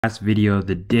Last video of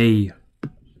the day.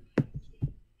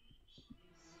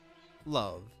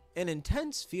 Love. An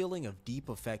intense feeling of deep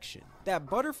affection. That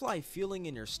butterfly feeling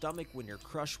in your stomach when your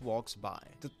crush walks by.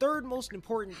 The third most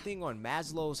important thing on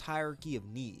Maslow's hierarchy of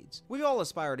needs. We all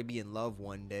aspire to be in love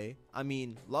one day. I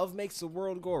mean, love makes the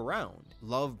world go around.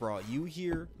 Love brought you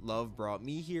here, love brought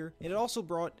me here, and it also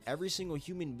brought every single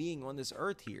human being on this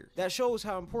earth here. That shows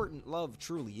how important love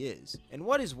truly is. And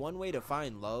what is one way to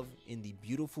find love in the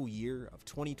beautiful year of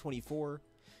 2024?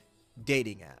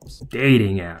 Dating apps.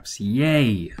 Dating apps,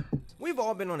 yay! We've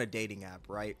all been on a dating app,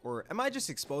 right? Or am I just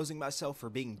exposing myself for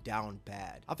being down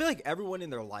bad? I feel like everyone in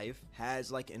their life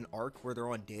has like an arc where they're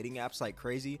on dating apps like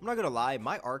crazy. I'm not gonna lie,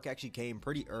 my arc actually came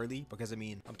pretty early because I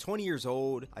mean, I'm 20 years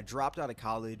old, I dropped out of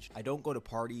college, I don't go to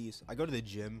parties, I go to the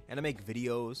gym, and I make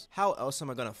videos. How else am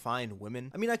I gonna find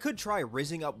women? I mean, I could try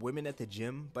rizzing up women at the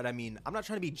gym, but I mean, I'm not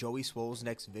trying to be Joey Swole's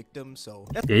next victim, so...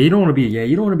 Yeah, you don't want to be,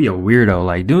 you don't want to be a weirdo,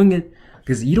 like, doing it,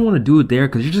 because you don't want to do it there,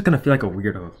 because you're just gonna feel like a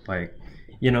weirdo, like,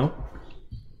 you know?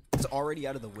 It's already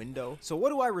out of the window. So what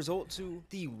do I resort to?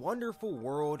 The wonderful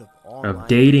world of online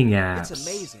dating apps. It's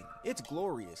amazing. It's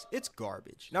glorious. It's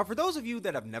garbage. Now, for those of you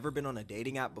that have never been on a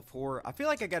dating app before, I feel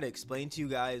like I gotta explain to you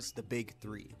guys the big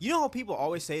three. You know how people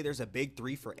always say there's a big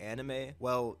three for anime?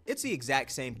 Well, it's the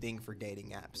exact same thing for dating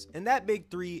apps. And that big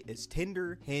three is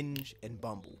Tinder, Hinge, and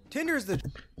Bumble. Tinder is the...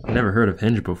 I've never heard of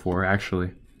Hinge before,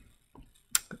 actually.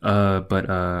 But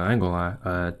I ain't gonna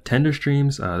lie. Tinder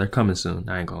streams, they're coming soon.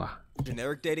 I ain't gonna lie.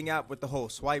 Generic dating app with the whole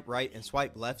swipe right and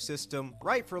swipe left system.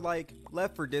 Right for like,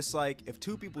 left for dislike. If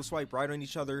two people swipe right on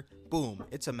each other, boom,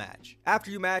 it's a match.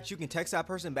 After you match, you can text that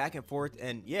person back and forth,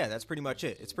 and yeah, that's pretty much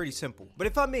it. It's pretty simple. But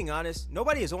if I'm being honest,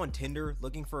 nobody is on Tinder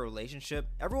looking for a relationship.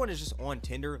 Everyone is just on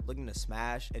Tinder looking to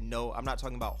smash. And no, I'm not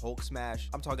talking about Hulk smash.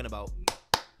 I'm talking about...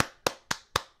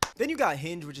 Then you got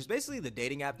Hinge, which is basically the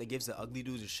dating app that gives the ugly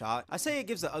dudes a shot. I say it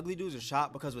gives the ugly dudes a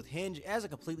shot because with Hinge, it has a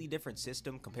completely different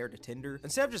system compared to Tinder.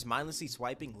 Instead of just mindlessly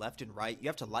swiping left and right, you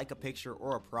have to like a picture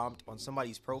or a prompt on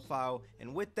somebody's profile,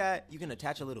 and with that, you can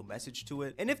attach a little message to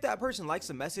it. And if that person likes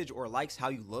the message or likes how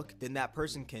you look, then that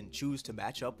person can choose to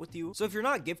match up with you. So if you're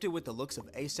not gifted with the looks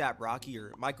of ASAP Rocky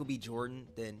or Michael B. Jordan,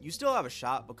 then you still have a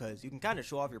shot because you can kind of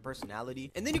show off your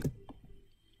personality. And then you...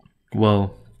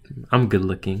 Well, I'm good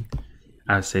looking.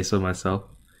 I say so myself.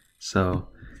 So,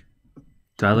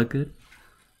 do I look good?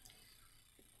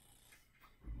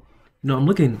 No, I'm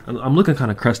looking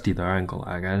kind of crusty though. I ain't gonna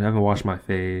lie. I haven't washed my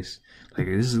face. Like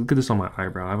look at this on my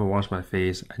eyebrow. I haven't washed my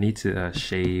face. I need to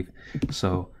shave.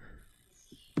 So,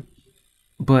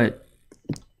 but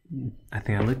I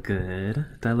think I look good.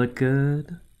 Do I look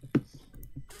good?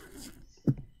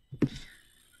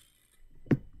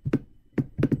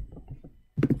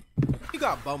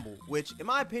 Got Bumble, which in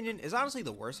my opinion is honestly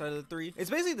the worst out of the three.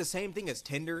 It's basically the same thing as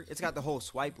Tinder. It's got the whole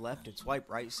swipe left and swipe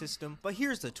right system, but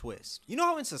here's the twist. You know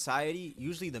how in society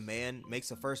usually the man makes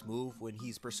the first move when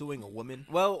he's pursuing a woman?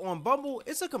 Well, on Bumble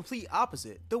it's a complete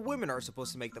opposite. The women are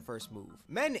supposed to make the first move.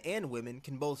 Men and women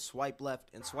can both swipe left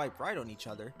and swipe right on each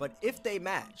other, but if they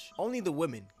match, only the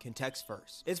women can text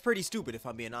first. It's pretty stupid if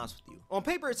I'm being honest with you. On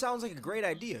paper it sounds like a great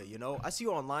idea, you know? I see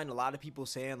online a lot of people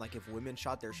saying like if women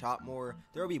shot their shot more,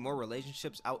 there will be more relationships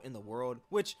out in the world,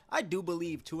 which I do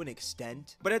believe to an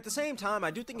extent, but at the same time I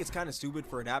do think it's kind of stupid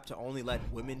for an app to only let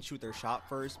women shoot their shot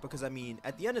first, because I mean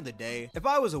at the end of the day, if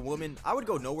I was a woman I would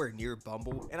go nowhere near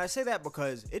Bumble, and I say that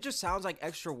because it just sounds like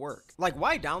extra work. Like,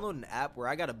 why download an app where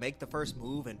I gotta make the first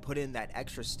move and put in that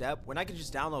extra step when I can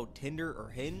just download Tinder or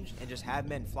Hinge and just have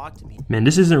men flock to me? Man,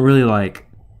 this isn't really like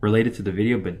related to the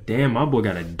video, but damn, my boy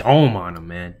got a dome on him,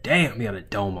 man. Damn, he got a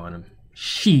dome on him.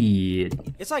 Shit.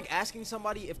 It's like asking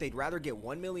somebody if they'd rather get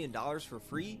 $1 million for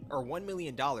free or $1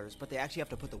 million, but they actually have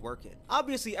to put the work in.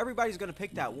 Obviously, everybody's gonna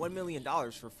pick that $1 million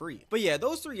for free. But yeah,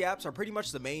 those three apps are pretty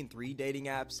much the main three dating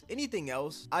apps. Anything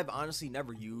else, I've honestly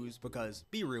never used because,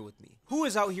 be real with me, who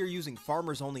is out here using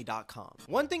farmersonly.com?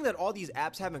 One thing that all these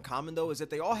apps have in common though is that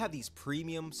they all have these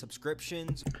premium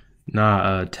subscriptions.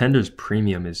 Nah, Tinder's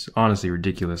premium is honestly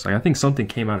ridiculous. Like, I think something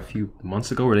came out a few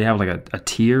months ago where they have like a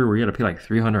tier where you gotta pay like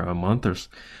 $300 a month or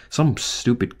some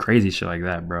stupid crazy shit like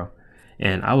that, bro.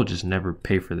 And I would just never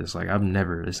pay for this. Like,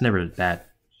 it's never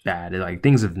that bad. Like,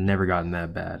 things have never gotten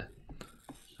that bad.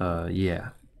 Yeah.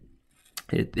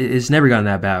 It's never gotten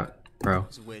that bad bro.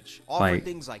 Which offer Like,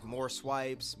 things like more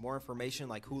swipes, more information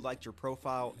like who liked your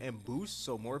profile, and boosts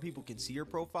so more people can see your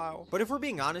profile. But if we're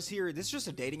being honest here, this is just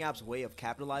a dating app's way of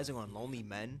capitalizing on lonely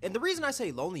men. And the reason I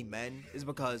say lonely men is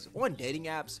because on dating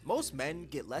apps, most men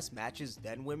get less matches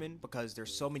than women because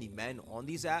there's so many men on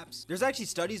these apps. There's actually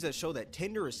studies that show that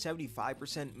Tinder is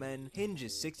 75% men, Hinge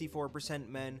is 64%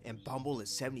 men, and Bumble is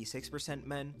 76%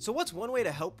 men. So what's one way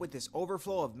to help with this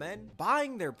overflow of men?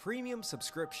 Buying their premium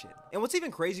subscription. And what's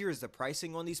even crazier is the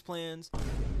pricing on these plans.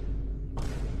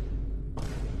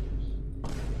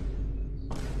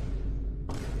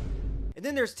 And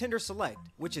then there's Tinder Select,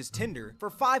 which is Tinder for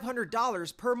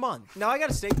 $500 per month. Now I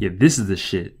gotta state, yeah, this is the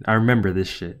shit. I remember this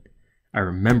shit. I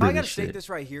remember I gotta this state shit. this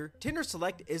right here. Tinder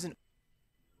Select isn't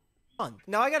month.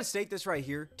 Now I gotta state this right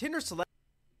here. Tinder Select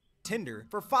Tinder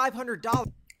for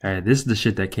 $500. Alright, this is the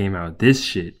shit that came out. This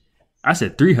shit. I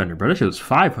said 300, bro. That shit was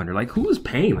 500. Like, who was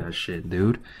paying that shit,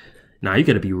 dude? Nah, you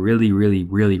gotta be really, really,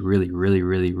 really, really, really,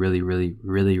 really, really, really,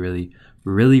 really, really,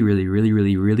 really, really, really,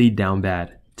 really, really down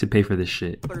bad to pay for this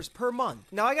shit. Per month.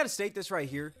 Now I gotta state this right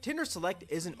here. Tinder Select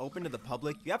isn't open to the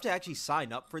public. You have to actually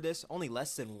sign up for this. Only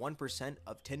less than 1%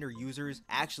 of Tinder users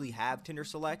actually have Tinder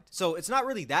Select. So it's not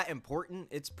really that important.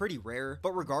 It's pretty rare.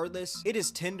 But regardless, it is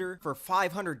Tinder for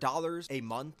 $500 a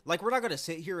month. Like, we're not gonna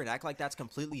sit here and act like that's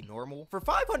completely normal. For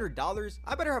 $500,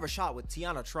 I better have a shot with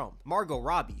Tiana Trump, Margot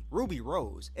Robbie, Ruby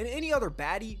Rose, and any other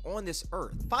baddie on this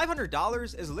earth.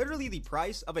 $500 is literally the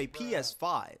price of a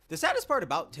PS5. The saddest part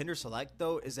about Tinder Select,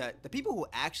 though, is that the people who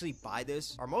actually buy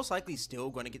this are most likely still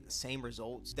going to get the same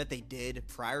results that they did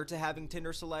prior to having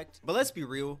Tinder Select. But let's be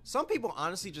real, some people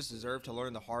honestly just deserve to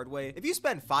learn the hard way. If you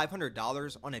spend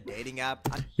 $500 on a dating app,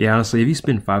 Yeah, honestly, if you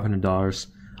spend $500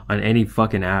 on any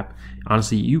fucking app,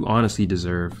 honestly, you honestly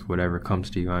deserve whatever comes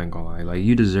to you. I ain't gonna lie. Like,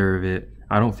 you deserve it.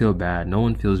 I don't feel bad. No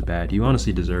one feels bad. You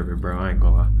honestly deserve it, bro. I ain't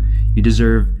gonna lie. You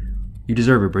deserve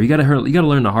it, bro. You gotta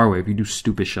learn the hard way if you do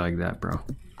stupid shit like that, bro.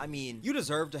 I mean, you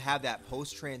deserve to have that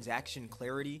post-transaction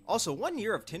clarity. Also, 1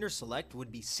 year of Tinder Select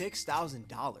would be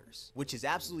 $6,000, which is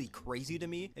absolutely crazy to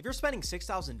me. If you're spending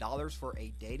 $6,000 for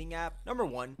a dating app, number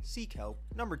one, seek help.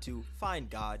 Number two, find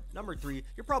God. Number three,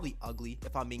 you're probably ugly,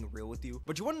 if I'm being real with you.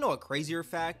 But you want to know a crazier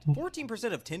fact?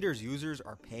 14% of Tinder's users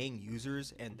are paying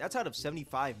users, and that's out of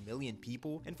 75 million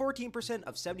people. And 14%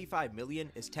 of 75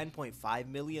 million is 10.5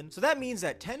 million. So that means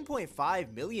that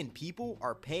 10.5 million people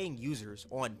are paying users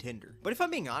on Tinder. But if I'm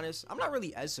being honest, I'm not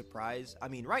really as surprised. I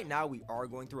mean, right now we are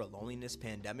going through a loneliness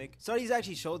pandemic. Studies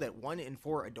actually show that 1 in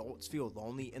 4 adults feel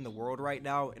lonely in the world right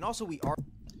now, and also we are—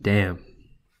 Damn.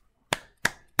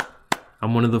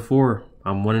 I'm one of the 4.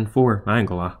 I'm 1 in 4. I ain't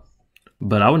gonna lie.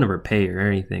 But I would never pay or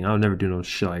anything. I would never do no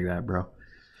shit like that, bro.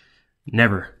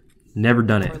 Never. Never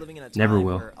done it. living in a time Never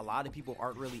will. where a lot of people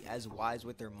aren't really as wise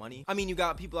with their money. I mean, you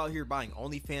got people out here buying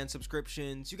OnlyFans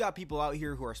subscriptions. You got people out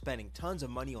here who are spending tons of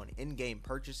money on in-game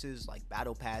purchases like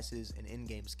battle passes and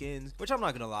in-game skins, which I'm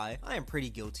not gonna lie, I am pretty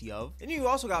guilty of. And you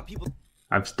also got people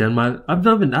I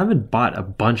haven't bought a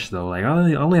bunch though. Like,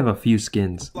 I only have a few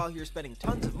skins. out here spending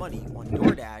tons of money on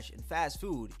DoorDash and fast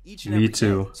food each and Me every day.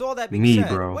 too. So all that being Me, said,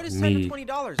 bro. what is $10 Me. to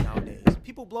 $20 nowadays?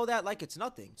 People blow that like it's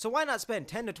nothing. So why not spend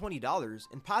 $10 to $20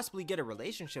 and possibly get a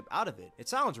relationship out of it? It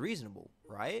sounds reasonable,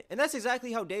 right? And that's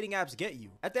exactly how dating apps get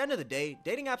you. At the end of the day,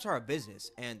 dating apps are a business,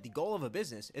 and the goal of a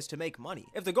business is to make money.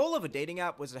 If the goal of a dating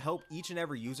app was to help each and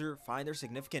every user find their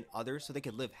significant other so they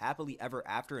could live happily ever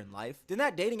after in life, then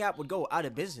that dating app would go out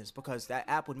of business because that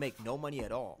app would make no money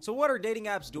at all. So what are dating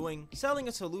apps doing? Selling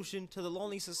a solution to the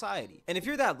lonely society. And if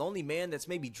you're that lonely man that's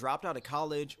maybe dropped out of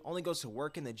college, only goes to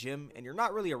work in the gym, and you're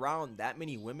not really around that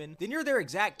many women, then you're their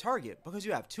exact target because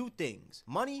you have two things: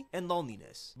 money and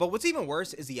loneliness. But what's even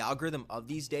worse is the algorithm of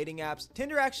these dating apps.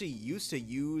 Tinder actually used to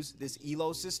use this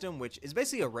ELO system, which is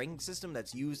basically a ranking system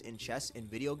that's used in chess and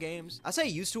video games. I say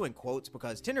used to in quotes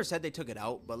because Tinder said they took it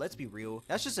out, but let's be real,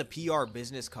 that's just a PR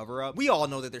business cover up. We all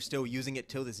know that they're still using it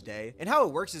till this day. And how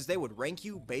it works is they would rank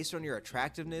you based on your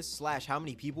attractiveness slash how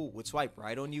many people would swipe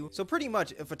right on you. So pretty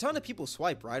much if a ton of people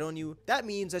swipe right on you, that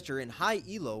means that you're in high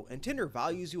ELO and Tinder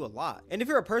values you a lot. And if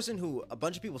you're a person who a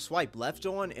bunch of people swipe left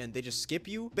on and they just skip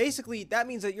you, basically that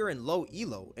means that you're in low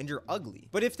ELO and you're ugly.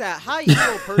 But if that high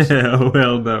ELO person— Oh,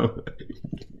 well, no.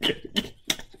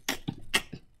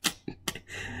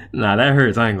 Nah, that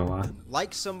hurts. I ain't gonna lie.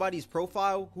 like somebody's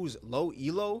profile who's low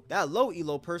elo, that low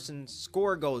elo person's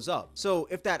score goes up. So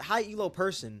if that high elo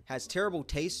person has terrible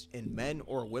taste in men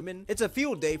or women, it's a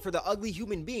field day for the ugly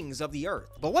human beings of the earth.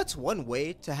 But what's one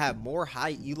way to have more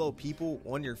high elo people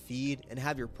on your feed and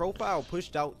have your profile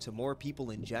pushed out to more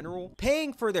people in general?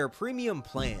 Paying for their premium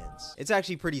plans. It's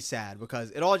actually pretty sad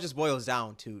because it all just boils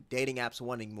down to dating apps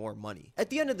wanting more money. At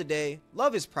the end of the day,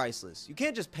 love is priceless. You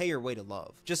can't just pay your way to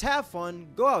love. Just have fun,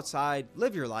 go outside,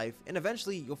 live your life, and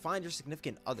eventually you'll find your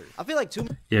significant other. I feel like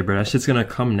Yeah, bro, that shit's gonna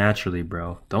come naturally,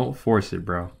 bro. Don't force it,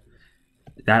 bro.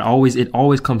 It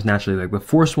always comes naturally. Like the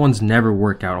forced ones never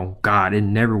work out. Oh God, it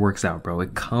never works out, bro.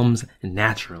 It comes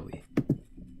naturally.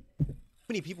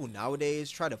 many people nowadays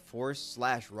try to force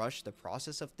 / rush the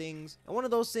process of things, and one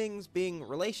of those things being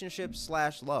relationships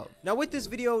 / love. Now with this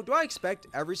video, do I expect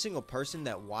every single person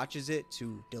that watches it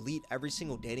to delete every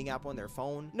single dating app on their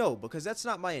phone? No, because that's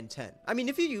not my intent. I mean,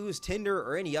 if you use Tinder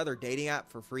or any other dating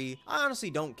app for free, I honestly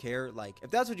don't care. Like,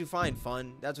 if that's what you find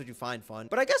fun, that's what you find fun.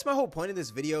 But I guess my whole point of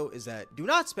this video is that do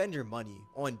not spend your money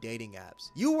on dating apps.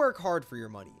 You work hard for your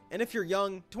money. And if you're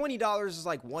young, $20 is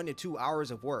like 1 to 2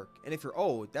 hours of work. And if you're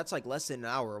old, that's like less than an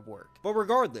hour of work. But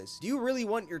regardless, do you really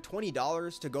want your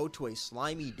 $20 to go to a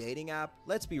slimy dating app?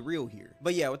 Let's be real here.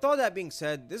 But yeah, with all that being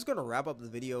said, this is going to wrap up the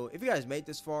video. If you guys made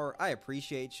this far, I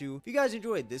appreciate you. If you guys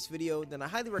enjoyed this video, then I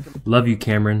highly recommend. Love you,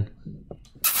 Cameron.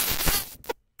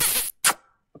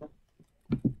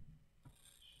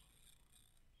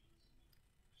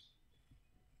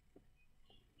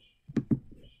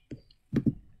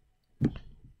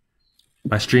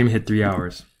 My stream hit 3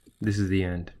 hours. This is the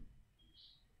end.